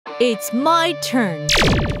It's my turn.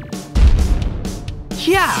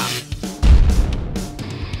 Yeah!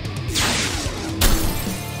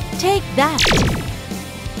 Take that.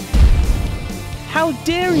 How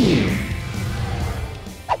dare you!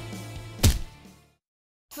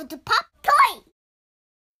 DuDuPopTOY!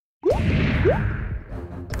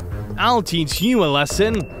 I'll teach you a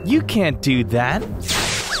lesson. You can't do that.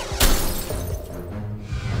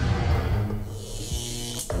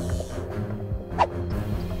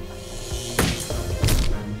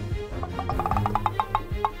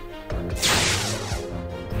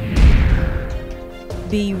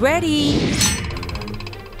 Be ready.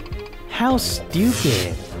 How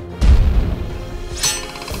stupid.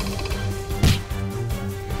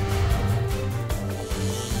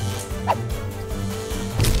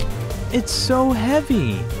 It's so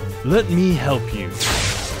heavy. Let me help you.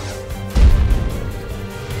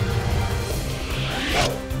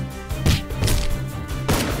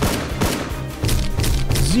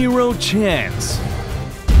 Zero chance.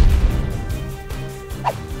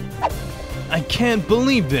 I can't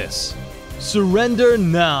believe this. Surrender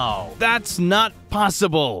now. That's not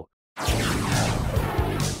possible.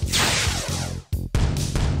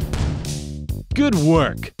 Good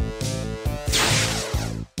work.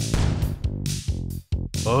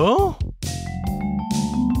 Oh?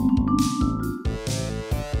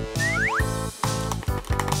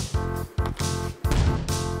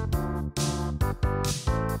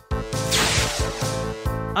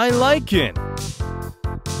 I like it.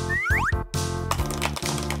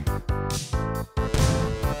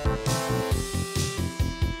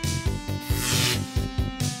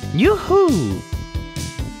 Yoo-hoo!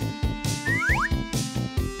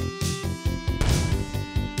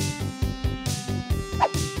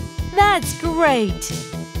 That's great.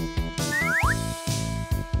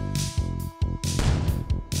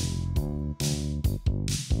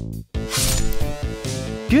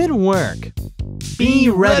 Good work. Be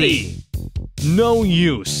ready. No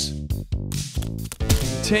use.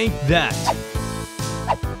 Take that.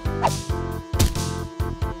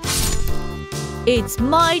 It's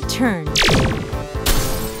my turn.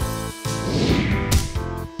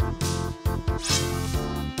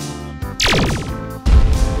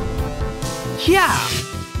 Yeah!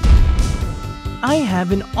 I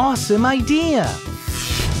have an awesome idea.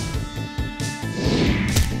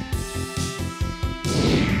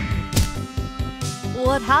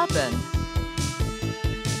 What happened?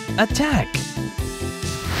 Attack.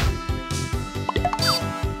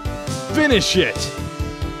 Finish it.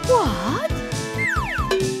 What?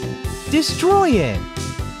 Destroy it.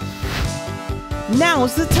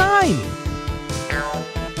 Now's the time.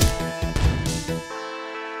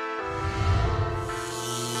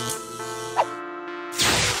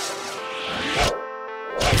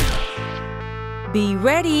 Be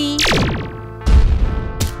ready.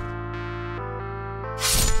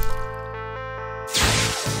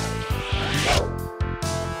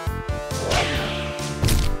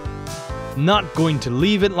 Not going to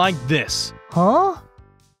leave it like this. Huh?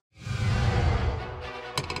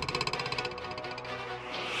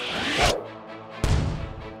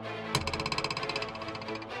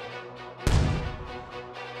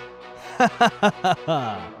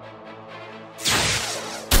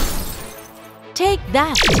 Take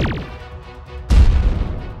that.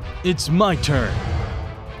 It's my turn.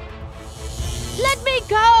 Let me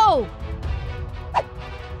go.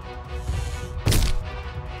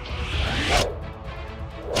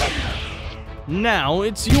 Now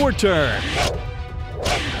it's your turn.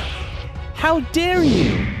 How dare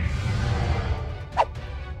you?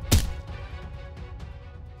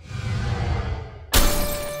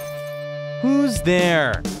 Who's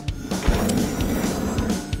there?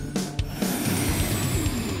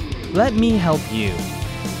 Let me help you.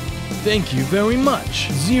 Thank you very much.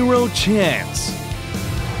 Zero chance.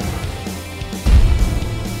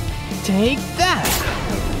 Take that.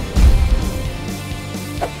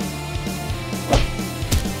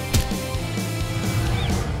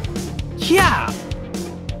 Yeah!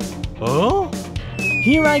 Oh?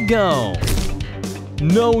 Here I go.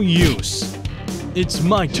 No use. It's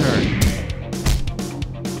my turn.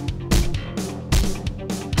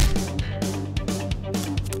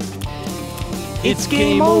 It's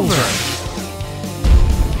game over.